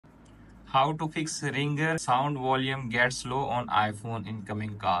How to fix ringer sound volume gets low on iPhone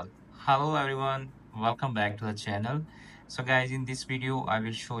incoming call. Hello everyone, welcome back to the channel. So guys, in this video, I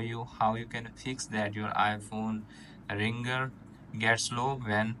will show you how you can fix that your iPhone ringer gets low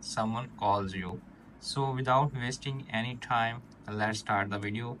when someone calls you. So without wasting any time, let's start the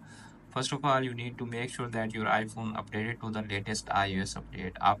video. First of all, you need to make sure that your iPhone updated to the latest iOS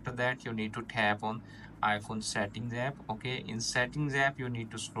update. After that, you need to tap on iPhone settings app. Okay, in settings app, you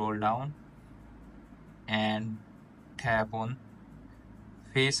need to scroll down and tap on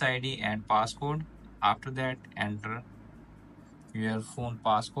Face ID and passcode. After that, enter your phone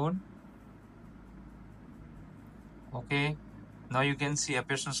passcode. Okay. Now you can see a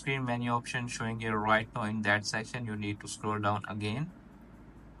personal screen menu option showing here right now. In that section, you need to scroll down again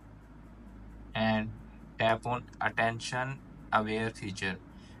and tap on attention aware feature.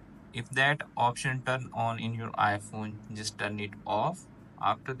 If that option turn on in your iPhone, just turn it off.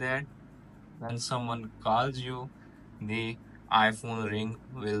 After that, when someone calls you, the iPhone ring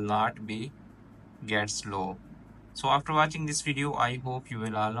will not be get slow. So after watching this video, I hope you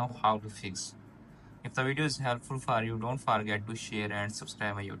will all know how to fix. If the video is helpful for you, don't forget to share and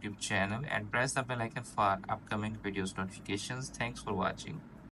subscribe my YouTube channel and press the bell icon for upcoming videos notifications. Thanks for watching.